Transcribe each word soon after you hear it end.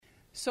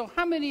So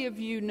how many of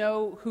you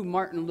know who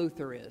Martin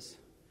Luther is?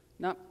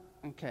 No?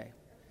 Okay.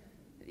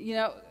 You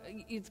know,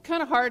 it's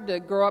kind of hard to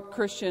grow up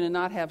Christian and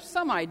not have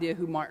some idea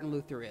who Martin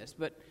Luther is.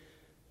 But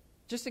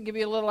just to give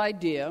you a little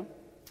idea,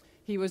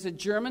 he was a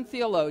German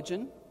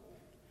theologian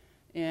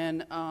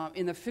in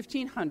the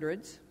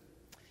 1500s.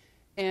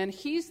 And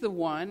he's the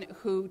one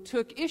who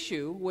took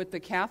issue with the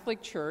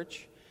Catholic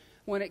Church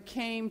when it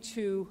came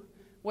to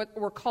what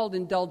were called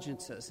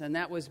indulgences. And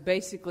that was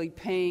basically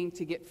paying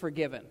to get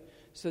forgiven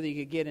so that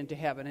you could get into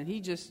heaven. And he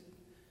just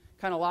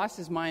kind of lost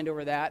his mind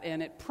over that,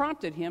 and it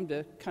prompted him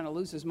to kind of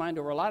lose his mind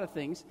over a lot of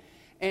things.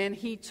 And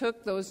he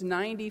took those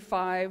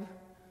 95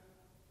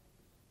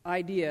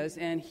 ideas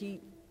and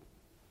he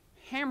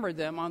hammered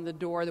them on the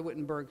door of the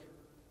Wittenberg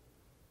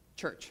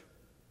Church.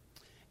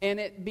 And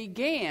it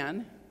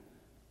began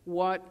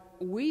what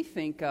we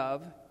think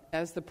of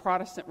as the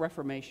Protestant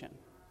Reformation.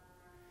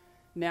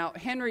 Now,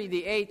 Henry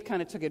VIII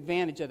kind of took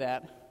advantage of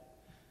that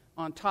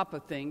on top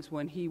of things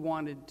when he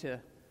wanted to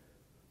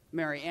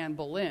marry Anne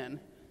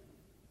Boleyn.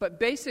 But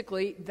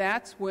basically,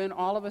 that's when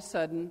all of a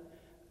sudden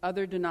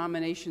other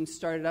denominations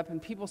started up and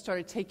people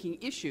started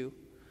taking issue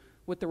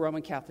with the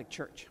Roman Catholic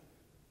Church.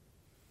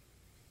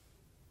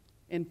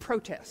 In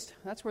protest.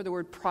 That's where the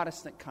word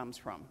Protestant comes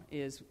from,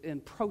 is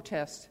in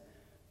protest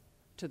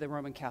to the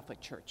Roman Catholic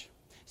Church.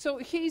 So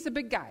he's a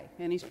big guy,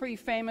 and he's pretty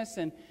famous,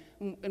 and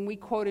we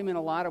quote him in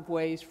a lot of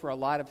ways for a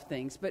lot of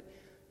things. But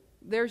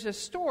there's a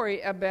story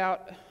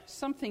about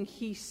something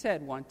he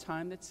said one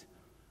time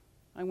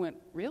I went,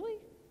 really?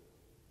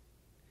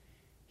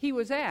 He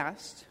was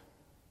asked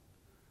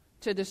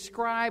to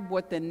describe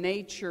what the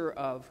nature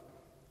of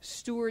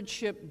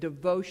stewardship,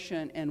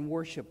 devotion, and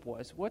worship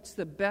was. What's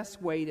the best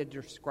way to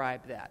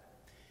describe that?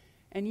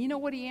 And you know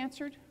what he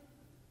answered?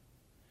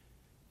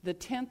 The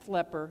 10th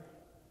leper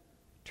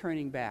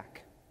turning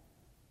back.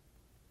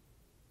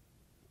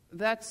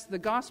 That's the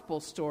gospel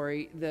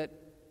story that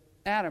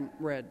Adam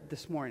read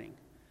this morning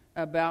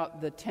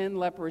about the 10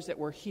 lepers that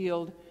were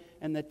healed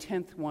and the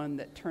 10th one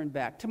that turned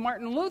back. To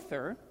Martin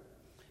Luther,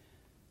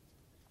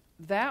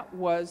 that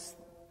was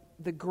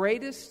the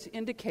greatest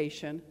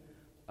indication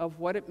of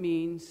what it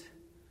means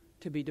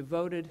to be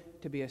devoted,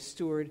 to be a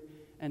steward,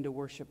 and to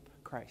worship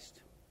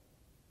Christ.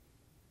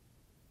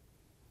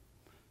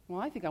 Well,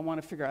 I think I want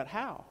to figure out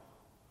how,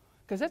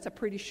 because that's a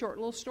pretty short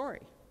little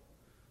story.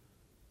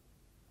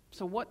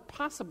 So what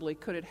possibly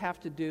could it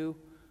have to do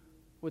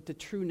with the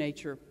true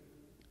nature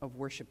of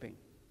worshiping?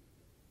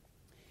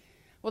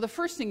 Well, the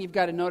first thing you've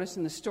got to notice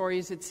in the story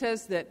is it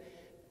says that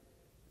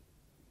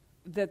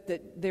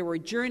they were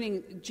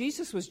journeying,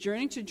 Jesus was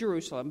journeying to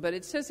Jerusalem, but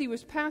it says he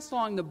was passed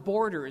along the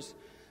borders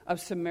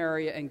of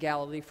Samaria and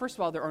Galilee. First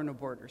of all, there are no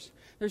borders.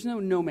 There's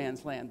no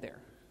man's land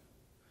there.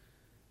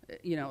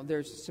 You know,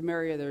 there's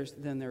Samaria,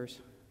 then there's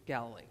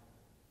Galilee.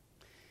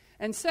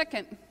 And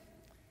second,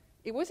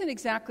 it wasn't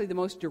exactly the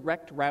most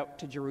direct route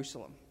to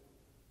Jerusalem.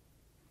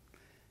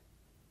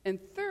 And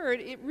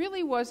third, it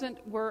really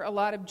wasn't where a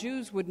lot of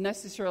Jews would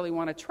necessarily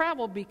want to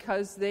travel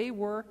because they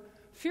were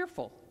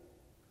fearful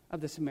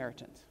of the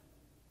Samaritans.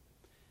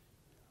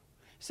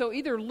 So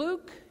either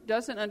Luke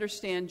doesn't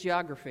understand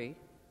geography,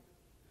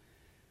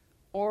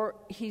 or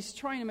he's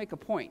trying to make a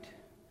point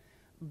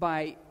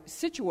by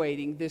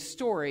situating this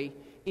story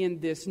in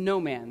this no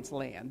man's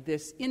land,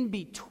 this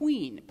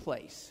in-between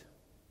place.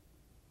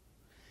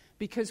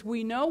 Because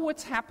we know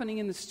what's happening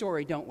in the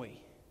story, don't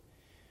we?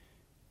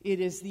 It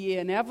is the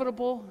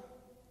inevitable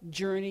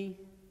journey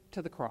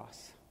to the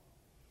cross.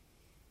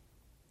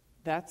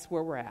 That's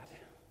where we're at.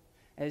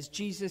 As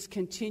Jesus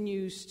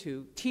continues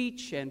to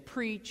teach and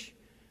preach,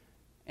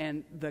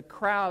 and the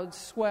crowds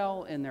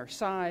swell in their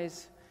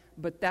size,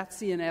 but that's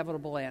the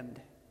inevitable end,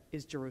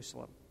 is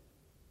Jerusalem.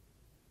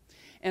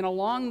 And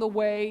along the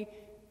way,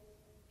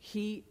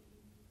 he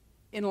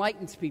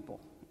enlightens people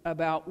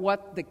about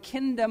what the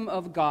kingdom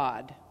of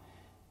God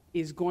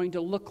is going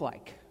to look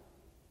like.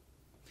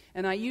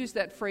 And I use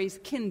that phrase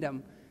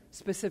kingdom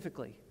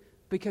specifically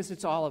because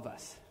it's all of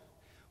us.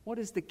 What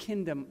is the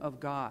kingdom of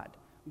God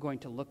going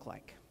to look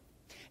like?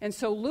 And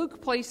so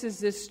Luke places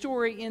this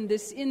story in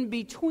this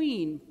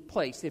in-between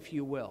place, if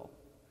you will.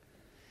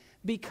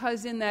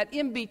 Because in that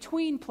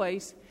in-between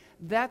place,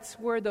 that's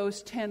where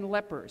those 10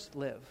 lepers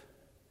live,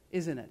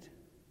 isn't it?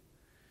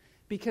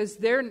 Because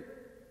they're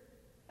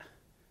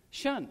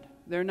shunned.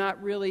 They're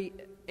not really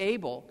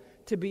able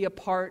to be a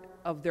part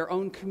of their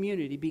own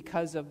community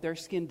because of their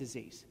skin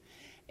disease.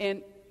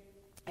 And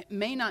it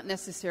may not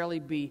necessarily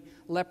be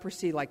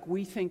leprosy like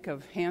we think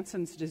of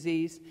Hansen's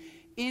disease.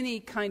 Any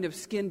kind of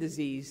skin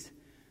disease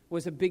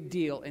was a big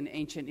deal in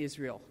ancient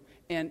Israel.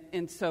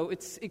 And so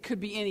it could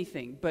be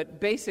anything,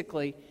 but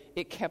basically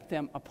it kept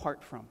them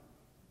apart from.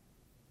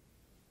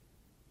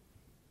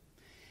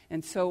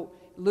 And so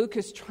Luke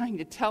is trying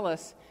to tell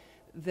us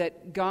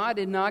that God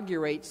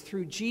inaugurates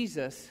through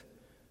Jesus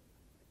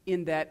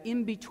in that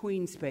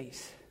in-between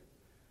space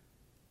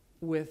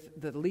with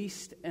the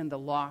least and the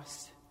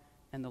lost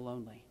and the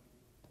lonely.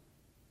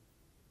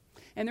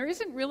 And there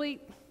isn't really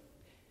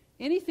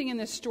anything in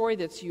this story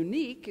that's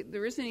unique.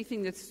 There isn't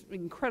anything that's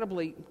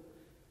incredibly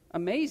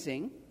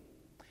amazing.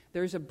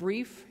 There's a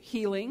brief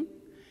healing,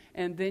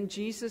 and then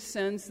Jesus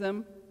sends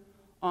them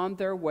on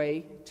their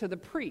way to the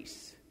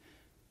priests.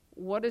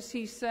 What does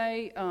he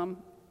say?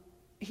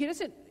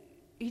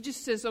 He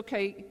just says,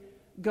 okay,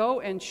 go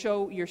and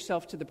show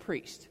yourself to the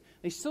priest.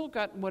 They still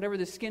got whatever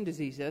the skin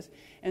disease is.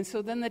 And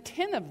so then the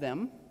 10 of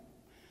them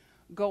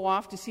go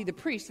off to see the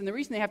priest. And the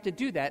reason they have to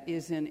do that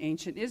is in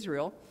ancient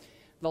Israel,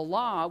 the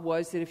law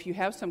was that if you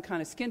have some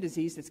kind of skin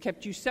disease that's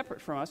kept you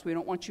separate from us, we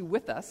don't want you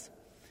with us,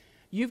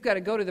 you've got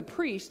to go to the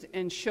priest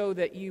and show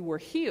that you were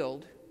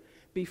healed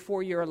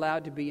before you're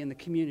allowed to be in the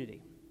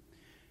community.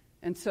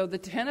 And so the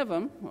 10 of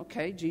them,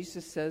 okay,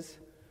 Jesus says,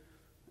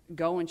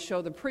 go and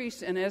show the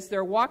priest. And as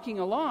they're walking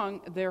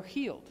along, they're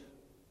healed.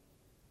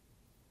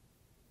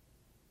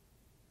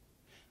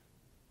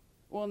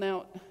 Well,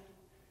 now,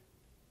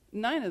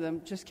 9 of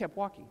them just kept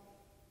walking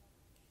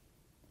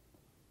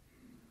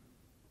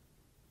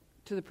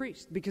to the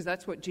priest because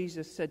that's what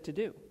Jesus said to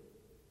do.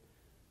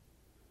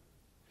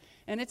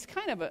 And it's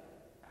kind of a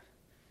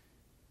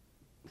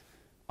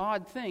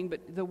odd thing,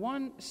 but the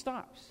one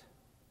stops.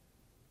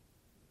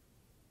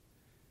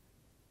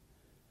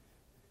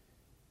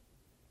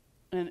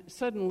 And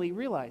suddenly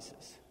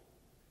realizes,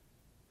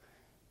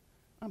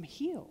 I'm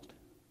healed.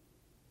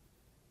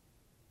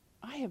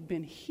 I have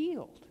been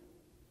healed.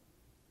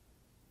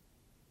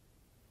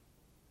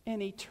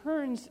 And he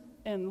turns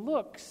and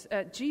looks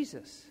at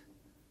Jesus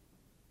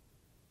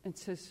and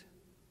says,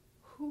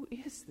 who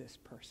is this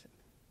person?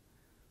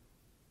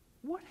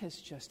 What has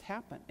just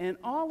happened? And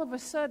all of a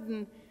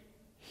sudden,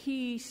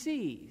 he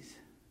sees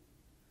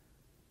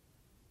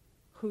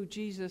who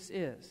Jesus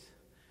is.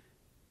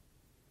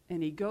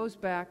 And he goes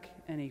back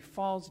and he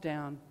falls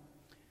down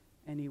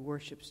and he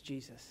worships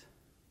Jesus.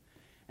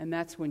 And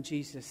that's when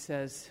Jesus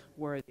says,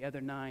 where are the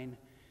other 9?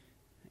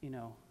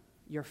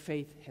 Your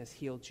faith has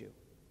healed you.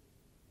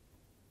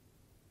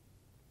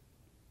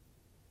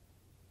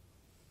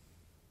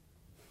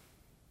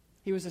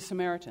 He was a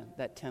Samaritan,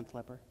 that 10th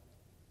leper.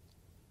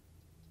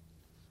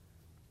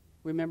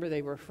 Remember,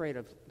 they were afraid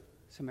of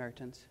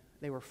Samaritans.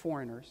 They were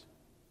foreigners.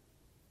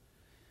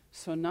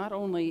 So not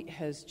only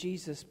has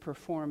Jesus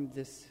performed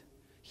this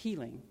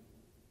healing,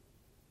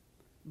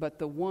 but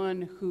the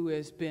one who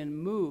has been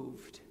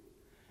moved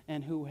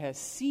and who has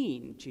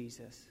seen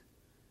Jesus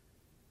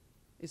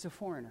is a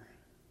foreigner,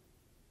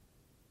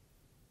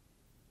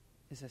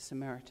 is a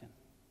Samaritan.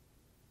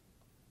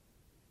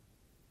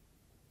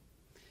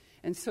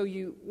 And so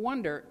you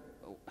wonder,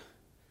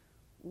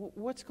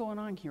 what's going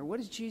on here? What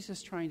is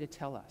Jesus trying to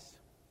tell us?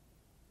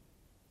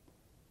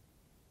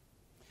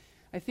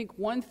 I think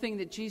one thing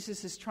that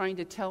Jesus is trying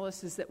to tell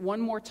us is that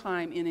one more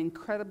time, in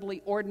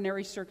incredibly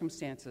ordinary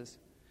circumstances,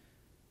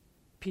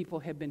 people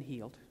have been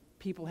healed,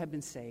 people have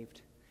been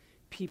saved,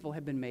 people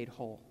have been made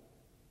whole.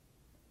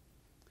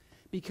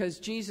 Because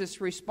Jesus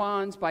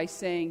responds by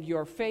saying,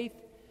 your faith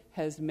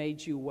has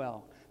made you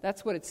well.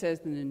 That's what it says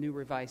in the New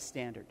Revised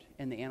Standard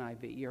in the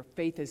NIV. Your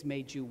faith has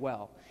made you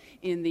well.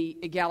 In the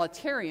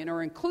egalitarian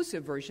or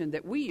inclusive version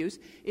that we use,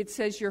 it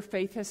says your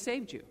faith has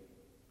saved you.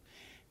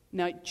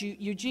 Now,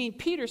 Eugene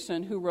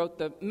Peterson, who wrote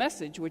the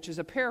Message, which is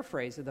a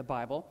paraphrase of the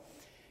Bible,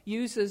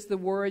 uses the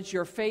words,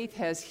 your faith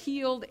has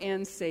healed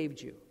and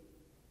saved you.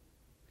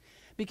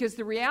 Because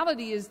the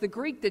reality is the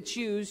Greek that's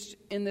used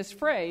in this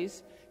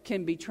phrase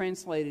can be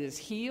translated as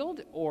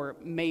healed or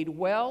made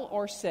well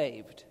or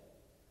saved.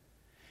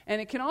 And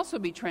it can also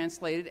be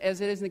translated, as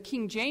it is in the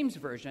King James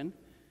Version,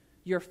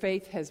 your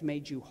faith has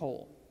made you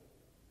whole.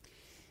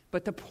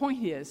 But the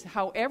point is,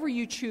 however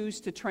you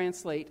choose to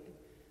translate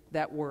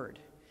that word,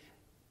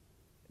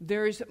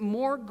 there's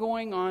more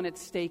going on at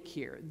stake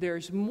here.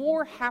 There's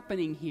more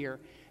happening here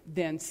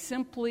than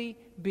simply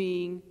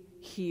being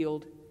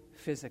healed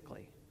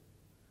physically.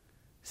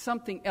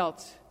 Something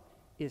else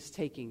is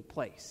taking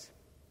place.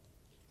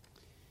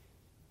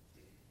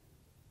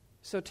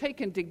 So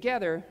taken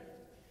together,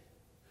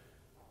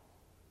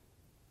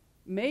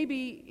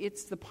 maybe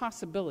it's the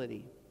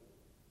possibility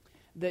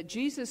that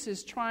Jesus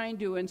is trying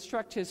to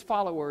instruct his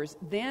followers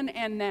then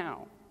and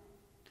now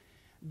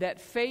that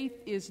faith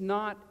is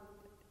not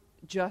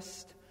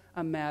just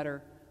a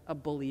matter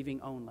of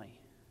believing only,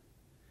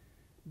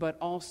 but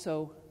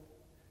also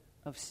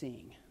of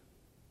seeing.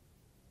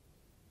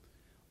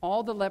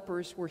 All the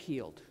lepers were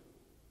healed.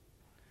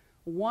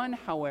 One,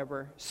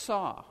 however,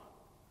 saw,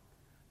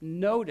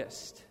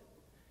 noticed,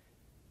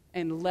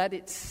 and let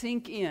it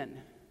sink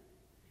in,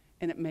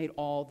 and it made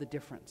all the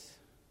difference.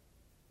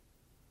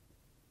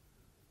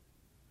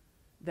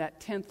 That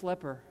 10th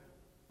leper,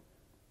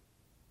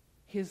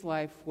 his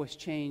life was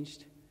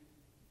changed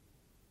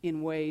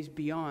in ways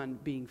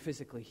beyond being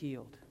physically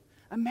healed.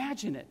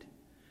 Imagine it,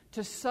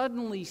 to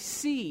suddenly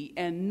see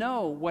and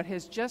know what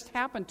has just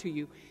happened to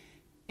you,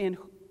 and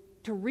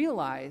to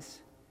realize,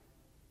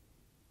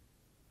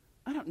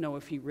 I don't know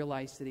if he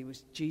realized that he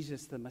was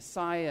Jesus the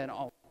Messiah and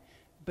all,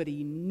 but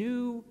he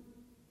knew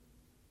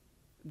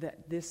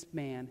that this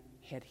man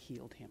had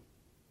healed him.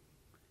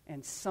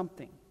 And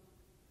something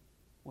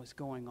was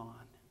going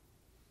on.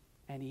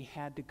 And he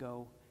had to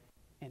go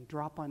and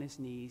drop on his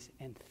knees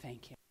and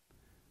thank him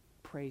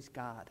praise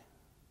God,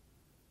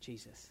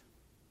 Jesus.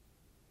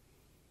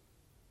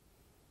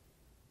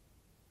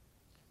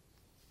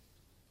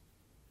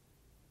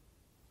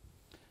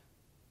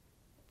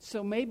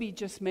 So maybe,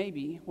 just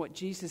maybe, what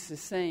Jesus is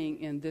saying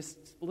in this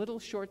little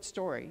short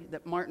story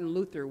that Martin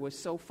Luther was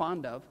so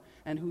fond of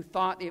and who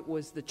thought it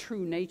was the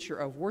true nature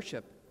of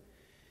worship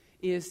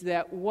is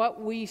that what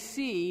we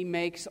see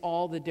makes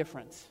all the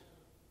difference.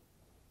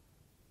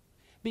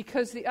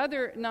 Because the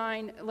other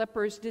 9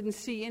 lepers didn't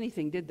see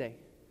anything, did they?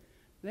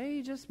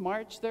 They just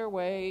marched their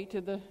way to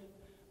the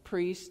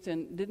priest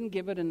and didn't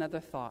give it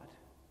another thought.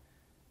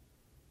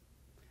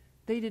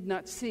 They did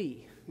not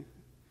see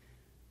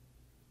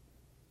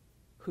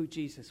who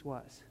Jesus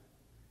was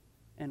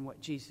and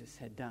what Jesus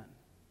had done.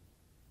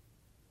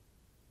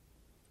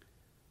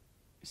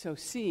 So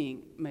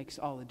seeing makes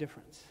all the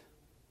difference.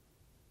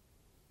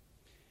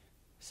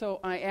 So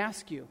I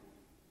ask you,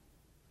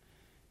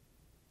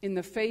 in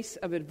the face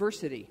of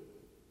adversity,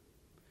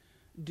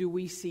 do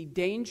we see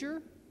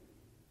danger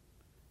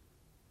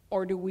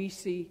or do we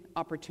see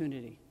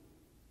opportunity?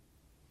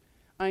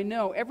 I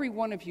know every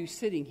one of you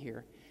sitting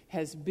here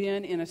has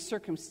been in a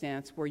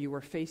circumstance where you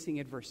were facing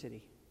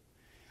adversity,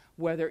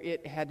 whether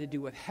it had to do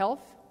with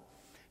health,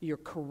 your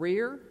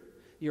career,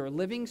 your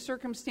living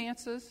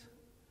circumstances,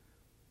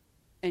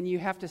 and you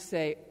have to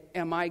say,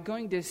 am I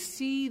going to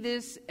see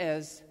this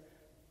as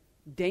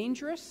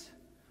dangerous,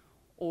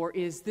 or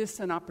is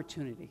this an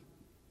opportunity?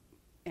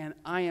 And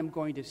I am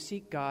going to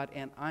seek God,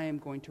 and I am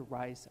going to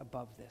rise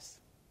above this.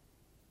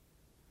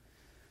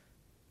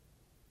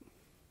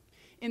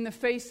 In the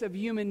face of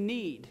human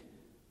need,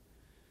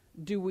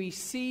 do we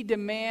see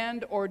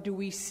demand or do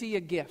we see a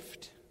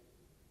gift?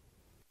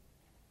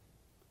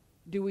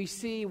 Do we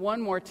see one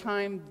more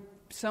time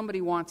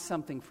somebody wants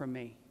something from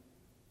me?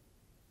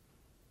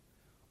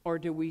 Or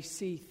do we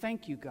see,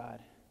 thank you, God,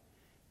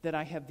 that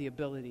I have the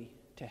ability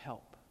to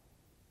help?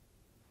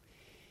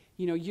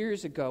 You know,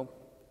 years ago,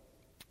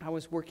 I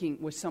was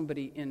working with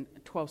somebody in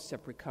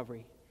 12-step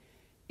recovery,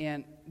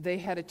 and they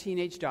had a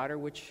teenage daughter,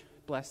 which,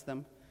 bless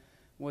them,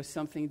 was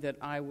something that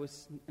I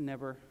was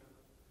never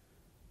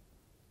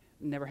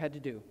had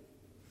to do.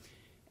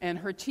 And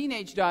her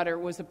teenage daughter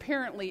was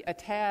apparently a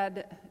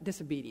tad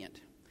disobedient.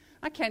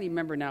 I can't even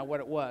remember now what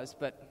it was,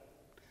 but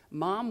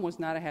Mom was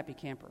not a happy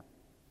camper.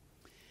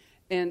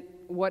 And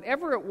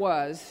whatever it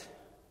was,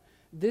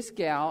 this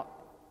gal,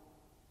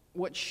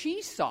 what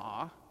she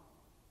saw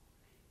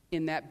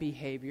in that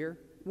behavior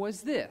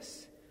was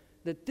this,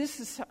 that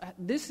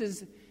this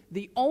is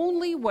the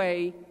only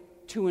way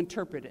to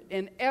interpret it.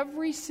 And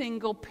every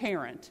single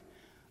parent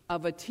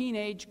of a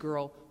teenage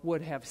girl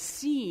would have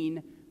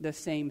seen the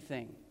same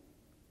thing.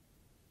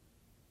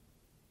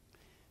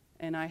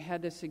 And I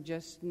had to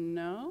suggest,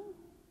 no,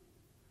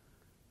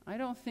 I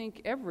don't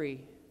think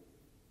every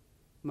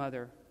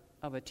mother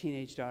of a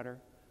teenage daughter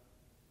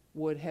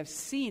would have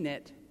seen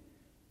it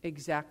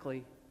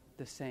exactly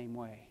the same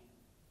way.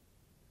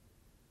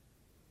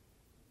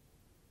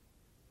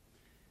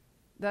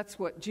 That's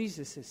what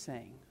Jesus is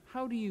saying.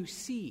 How do you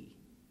see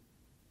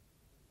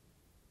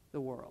the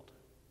world?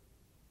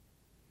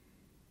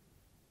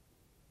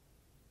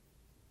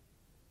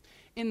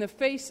 In the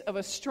face of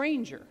a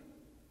stranger,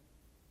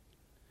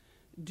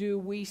 do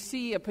we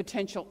see a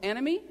potential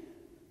enemy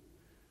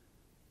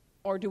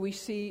or do we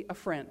see a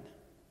friend?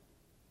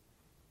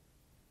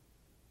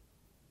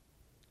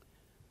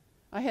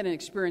 I had an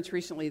experience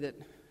recently that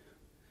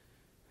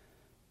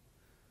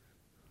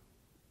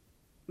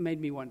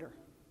made me wonder.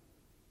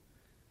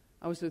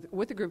 I was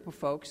with a group of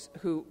folks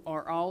who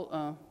are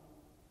all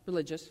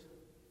religious,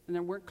 and they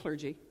weren't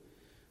clergy,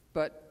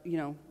 but, you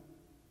know,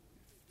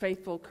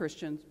 faithful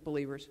Christians,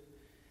 believers.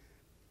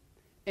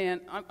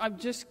 And I'm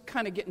just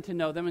kind of getting to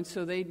know them, and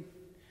so they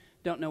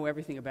don't know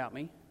everything about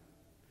me,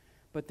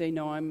 but they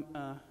know I'm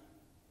a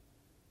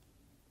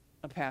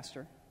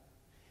pastor.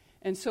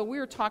 And so we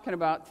were talking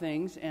about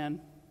things, and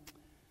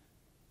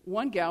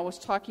one gal was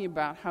talking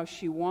about how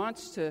she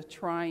wants to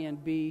try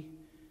and be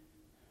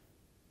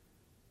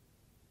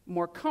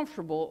more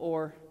comfortable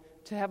or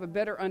to have a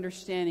better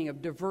understanding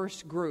of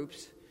diverse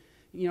groups.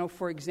 You know,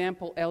 for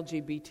example,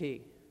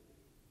 LGBT.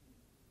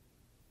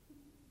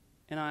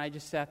 And I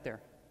just sat there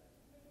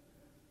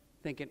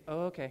thinking,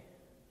 oh, okay,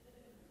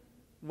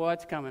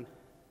 what's coming?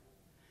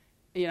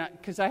 You know,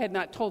 because I had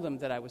not told them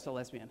that I was a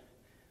lesbian.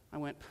 I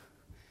went,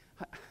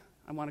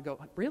 I want to go,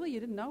 really?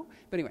 You didn't know?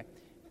 But anyway.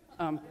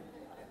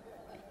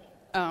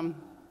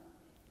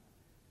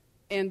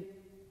 And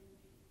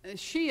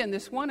she and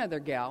this one other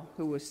gal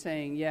who was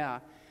saying, yeah,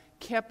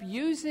 kept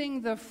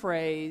using the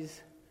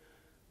phrase,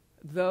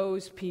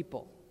 those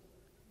people.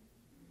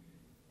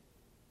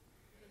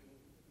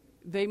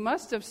 They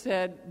must have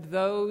said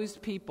those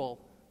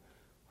people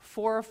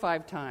 4 or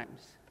 5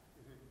 times.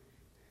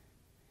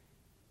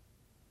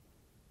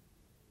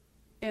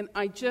 And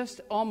I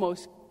just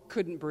almost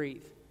couldn't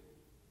breathe.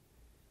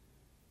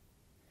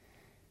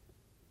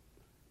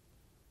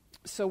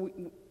 So,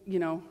 you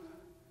know,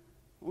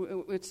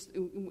 it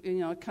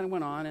kind of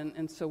went on,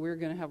 and so we were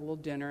going to have a little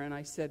dinner, and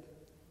I said,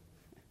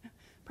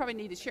 probably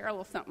need to share a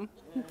little something.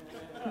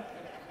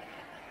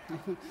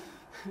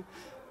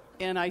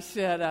 And I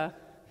said,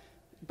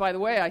 by the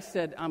way, I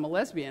said, I'm a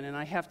lesbian, and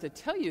I have to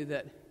tell you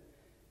that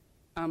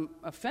I'm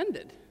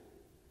offended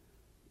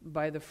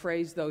by the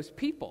phrase, those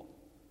people.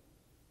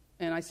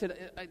 And I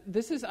said, I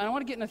don't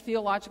want to get in a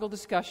theological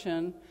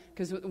discussion,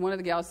 because one of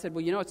the gals said,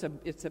 well, you know,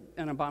 it's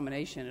an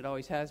abomination. It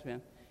always has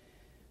been.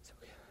 So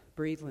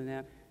breathe,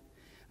 Lynette.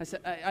 I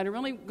said, I'm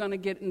really going to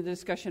get into the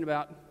discussion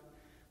about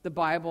the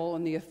Bible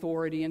and the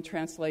authority and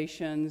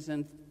translations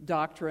and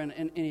doctrine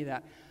and any of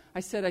that. I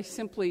said, I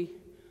simply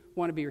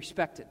want to be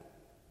respected.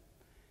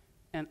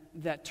 And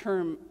that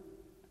term,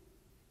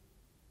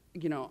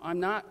 you know, I'm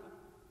not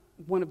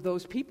one of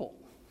those people.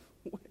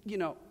 You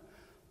know,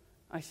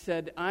 I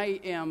said, I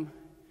am,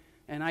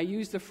 and I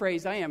use the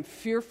phrase, I am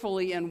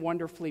fearfully and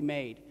wonderfully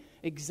made,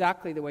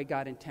 exactly the way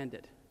God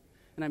intended.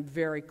 And I'm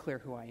very clear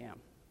who I am.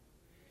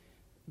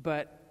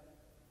 But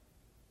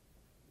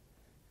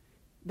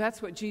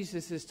that's what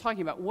Jesus is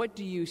talking about. What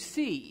do you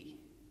see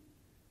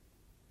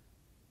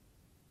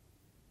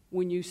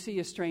when you see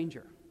a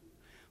stranger?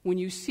 When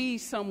you see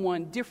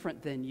someone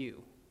different than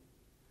you?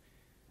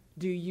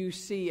 Do you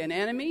see an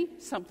enemy,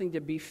 something to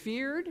be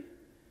feared,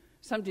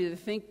 something to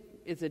think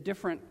is a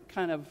different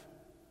kind of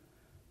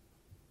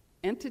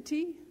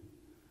entity?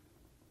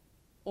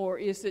 Or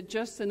is it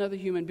just another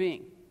human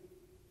being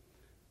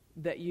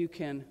that you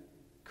can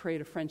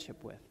create a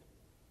friendship with?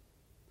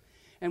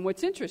 And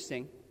what's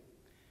interesting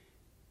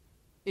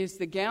is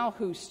the gal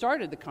who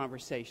started the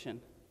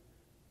conversation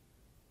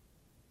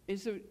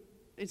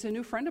is a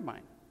new friend of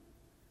mine.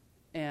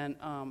 And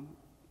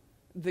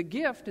the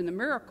gift and the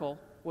miracle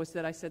was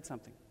that I said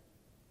something.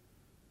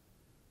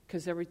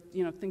 Because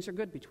things are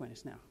good between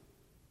us now.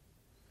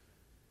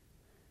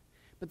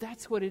 But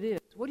that's what it is.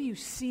 What do you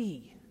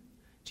see,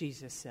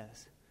 Jesus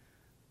says,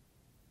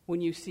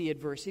 when you see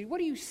adversity? What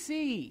do you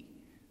see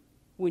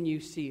when you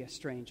see a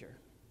stranger?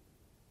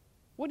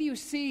 What do you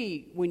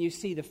see when you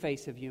see the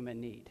face of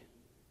human need?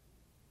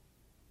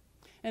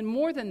 And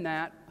more than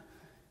that,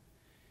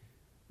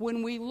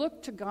 when we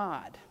look to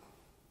God,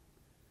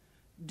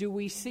 do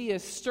we see a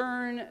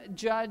stern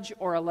judge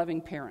or a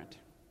loving parent?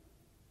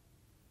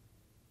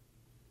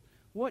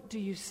 What do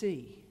you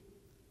see?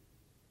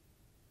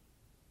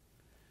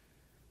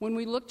 When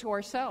we look to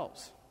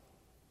ourselves,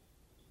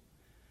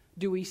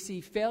 do we see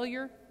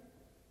failure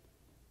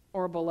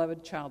or a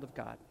beloved child of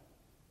God?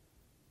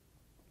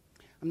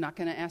 I'm not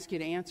going to ask you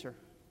to answer,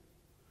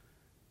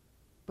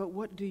 but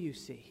what do you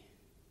see?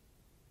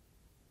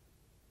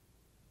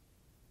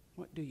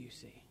 What do you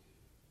see?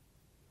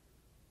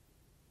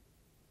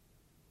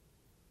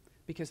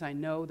 Because I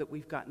know that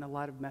we've gotten a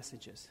lot of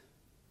messages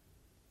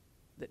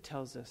that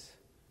tells us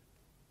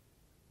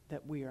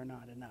that we are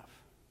not enough.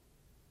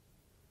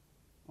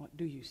 What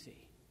do you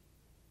see?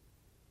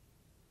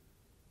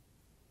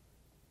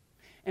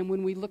 And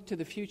when we look to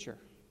the future,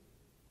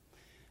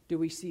 do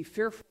we see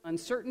fearful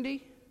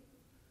uncertainty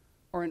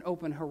or an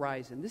open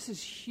horizon? This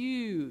is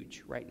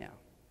huge right now.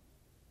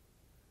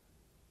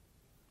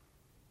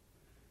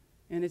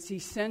 And it's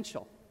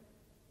essential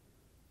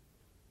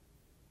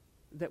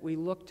that we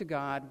look to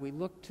God, we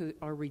look to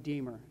our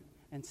Redeemer,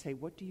 and say,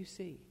 what do you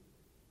see?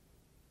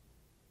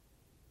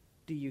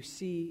 Do you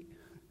see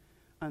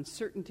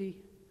uncertainty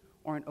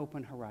or an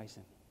open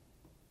horizon?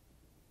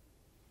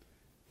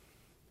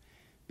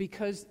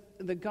 Because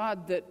the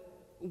God that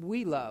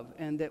we love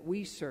and that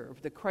we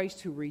serve, the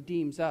Christ who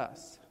redeems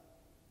us,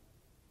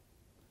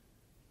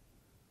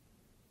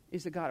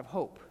 is a God of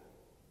hope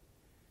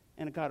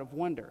and a God of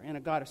wonder and a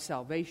God of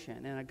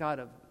salvation and a God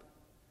of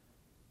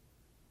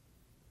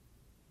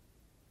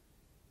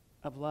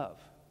love.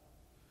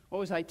 What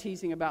was I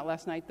teasing about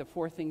last night? The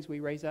 4 things we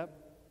raise up?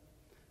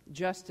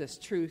 Justice,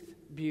 truth,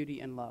 beauty,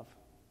 and love.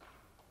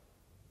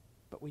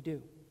 But we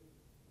do.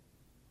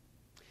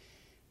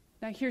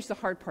 Now here's the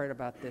hard part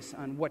about this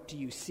on what do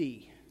you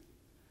see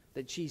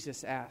that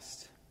Jesus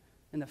asked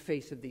in the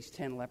face of these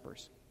 10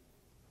 lepers.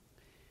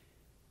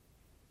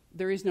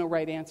 There is no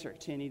right answer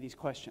to any of these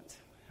questions.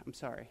 I'm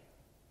sorry.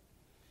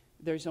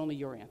 There's only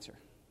your answer.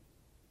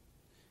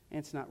 And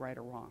it's not right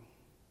or wrong.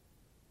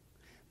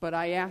 But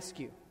I ask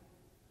you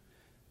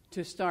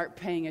to start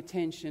paying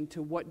attention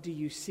to what do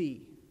you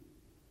see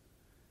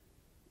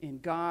in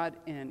God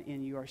and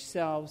in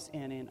yourselves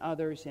and in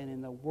others and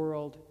in the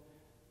world.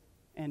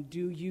 And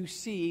do you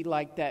see,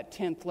 like that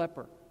 10th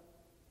leper,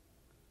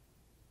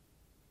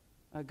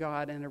 a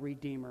God and a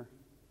Redeemer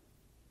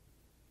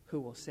who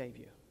will save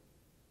you?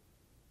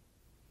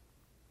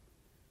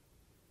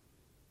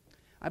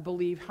 I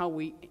believe how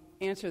we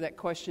answer that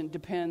question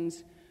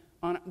depends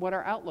on what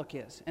our outlook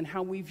is, and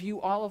how we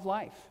view all of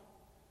life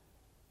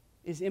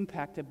is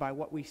impacted by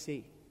what we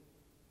see.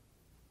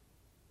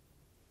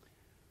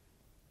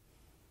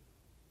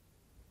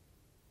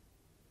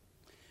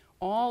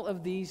 All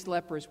of these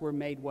lepers were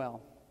made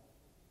well.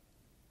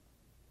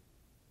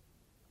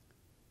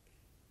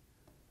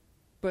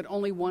 But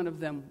only one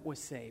of them was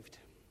saved.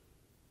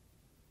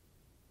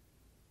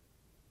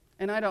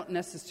 And I don't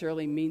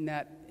necessarily mean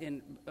that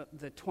in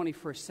the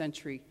 21st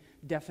century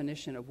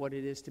definition of what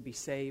it is to be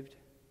saved.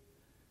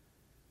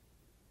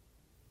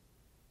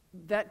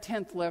 that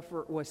 10th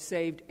leper was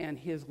saved and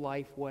his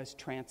life was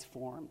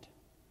transformed.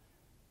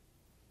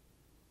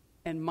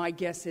 And my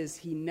guess is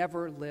he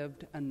never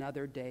lived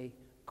another day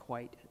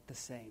quite the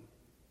same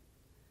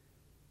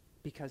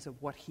because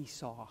of what he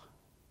saw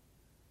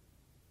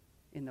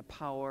in the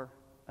power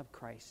of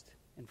Christ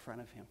in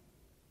front of him.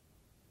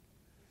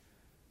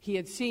 He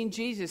had seen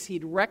Jesus.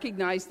 He'd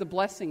recognized the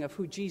blessing of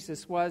who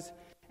Jesus was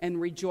and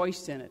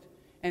rejoiced in it.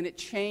 And it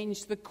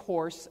changed the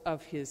course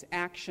of his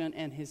action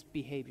and his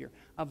behavior.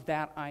 Of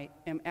that, I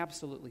am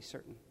absolutely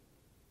certain.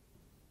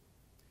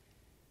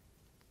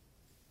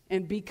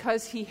 And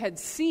because he had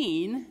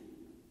seen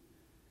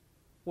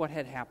what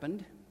had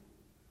happened,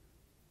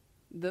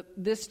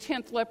 this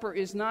 10th leper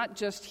is not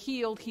just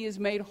healed, he is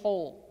made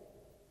whole,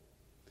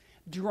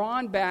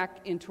 drawn back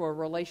into a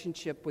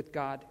relationship with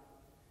God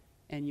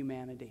and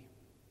humanity.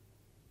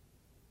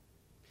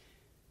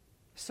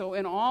 So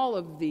in all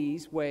of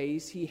these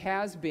ways, he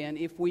has been,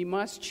 if we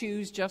must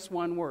choose just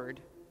one word,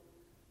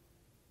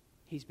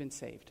 he's been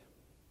saved.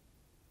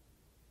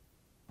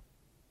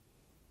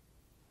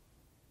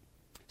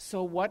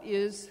 So what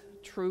is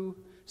true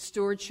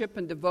stewardship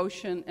and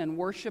devotion and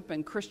worship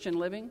and Christian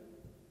living?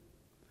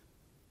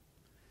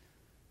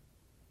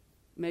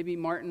 Maybe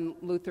Martin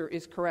Luther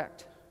is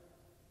correct.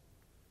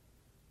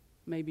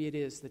 Maybe it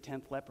is the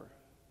 10th leper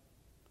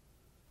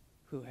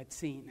who had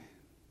seen.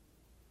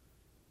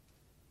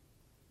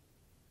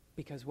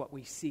 Because what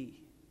we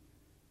see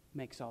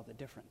makes all the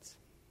difference.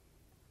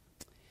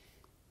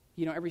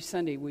 You know, every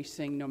Sunday we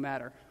sing No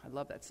Matter. I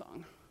love that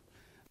song.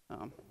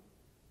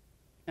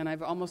 And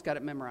I've almost got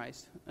it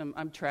memorized.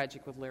 I'm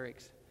tragic with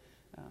lyrics,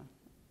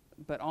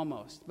 but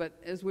almost. But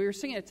as we were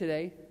singing it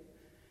today,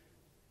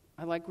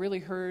 I really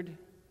heard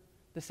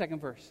the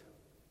second verse.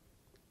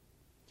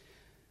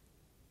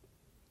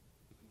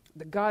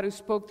 The God who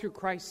spoke through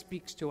Christ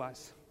speaks to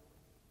us.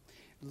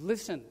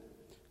 Listen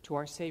to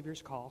our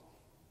Savior's call.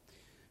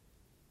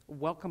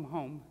 Welcome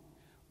home,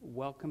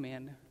 welcome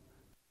in,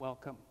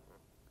 welcome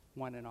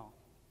one and all.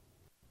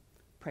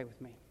 Pray with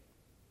me.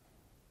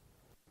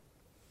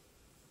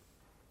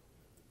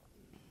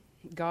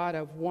 God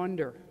of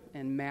wonder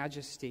and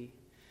majesty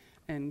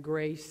and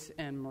grace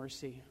and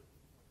mercy,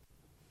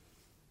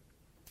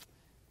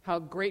 how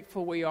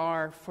grateful we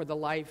are for the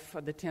life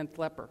of the 10th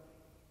leper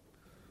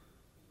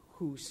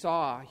who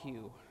saw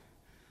you,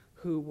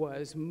 who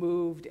was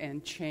moved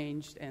and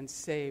changed and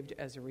saved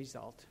as a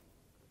result.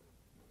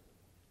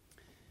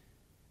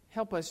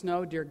 Help us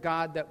know, dear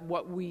God, that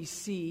what we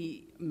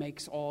see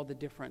makes all the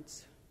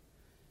difference.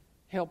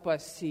 Help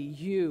us see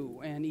you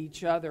and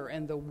each other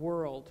and the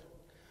world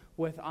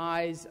with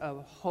eyes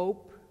of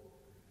hope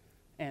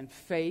and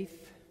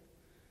faith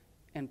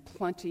and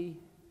plenty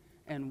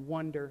and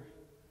wonder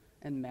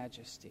and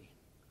majesty.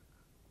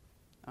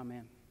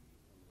 Amen.